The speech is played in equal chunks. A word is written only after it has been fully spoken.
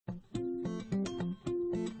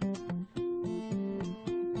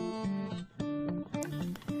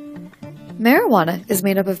Marijuana is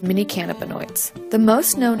made up of many cannabinoids. The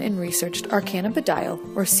most known and researched are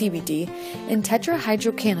cannabidiol, or CBD, and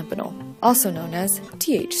tetrahydrocannabinol, also known as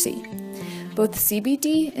THC. Both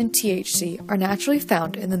CBD and THC are naturally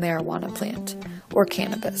found in the marijuana plant, or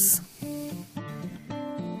cannabis.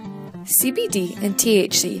 CBD and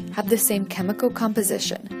THC have the same chemical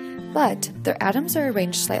composition, but their atoms are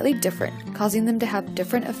arranged slightly different, causing them to have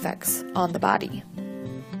different effects on the body.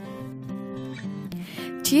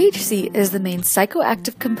 THC is the main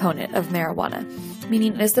psychoactive component of marijuana,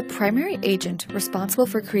 meaning it is the primary agent responsible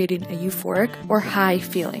for creating a euphoric or high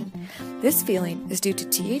feeling. This feeling is due to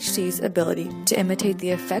THC's ability to imitate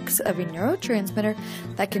the effects of a neurotransmitter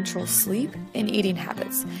that controls sleep and eating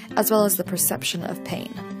habits, as well as the perception of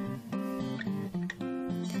pain.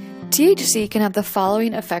 THC can have the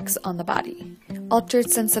following effects on the body: altered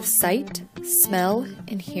sense of sight, smell,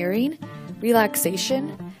 and hearing,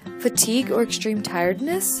 relaxation, fatigue or extreme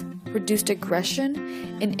tiredness, reduced aggression,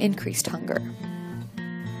 and increased hunger.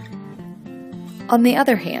 On the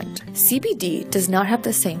other hand, CBD does not have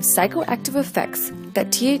the same psychoactive effects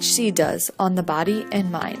that THC does on the body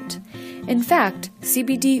and mind. In fact,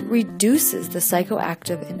 CBD reduces the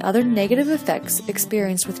psychoactive and other negative effects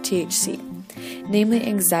experienced with THC, namely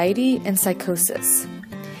anxiety and psychosis.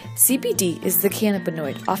 CBD is the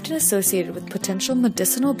cannabinoid often associated with potential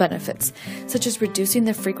medicinal benefits, such as reducing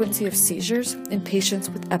the frequency of seizures in patients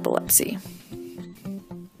with epilepsy.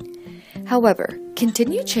 However,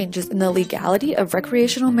 continued changes in the legality of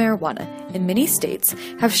recreational marijuana in many states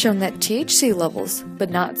have shown that THC levels,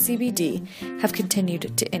 but not CBD, have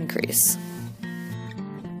continued to increase.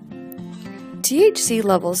 THC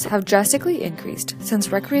levels have drastically increased since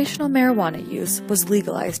recreational marijuana use was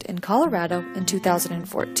legalized in Colorado in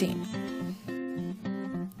 2014.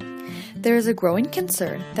 There is a growing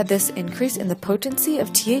concern that this increase in the potency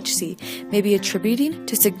of THC may be attributing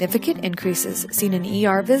to significant increases seen in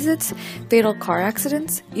ER visits, fatal car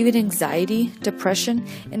accidents, even anxiety, depression,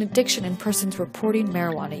 and addiction in persons reporting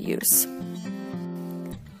marijuana use.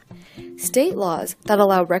 State laws that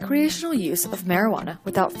allow recreational use of marijuana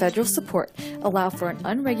without federal support allow for an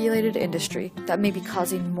unregulated industry that may be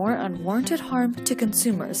causing more unwarranted harm to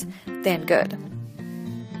consumers than good.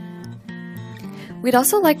 We'd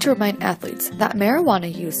also like to remind athletes that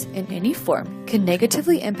marijuana use in any form can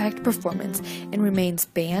negatively impact performance and remains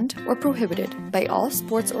banned or prohibited by all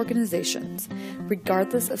sports organizations,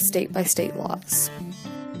 regardless of state-by-state laws.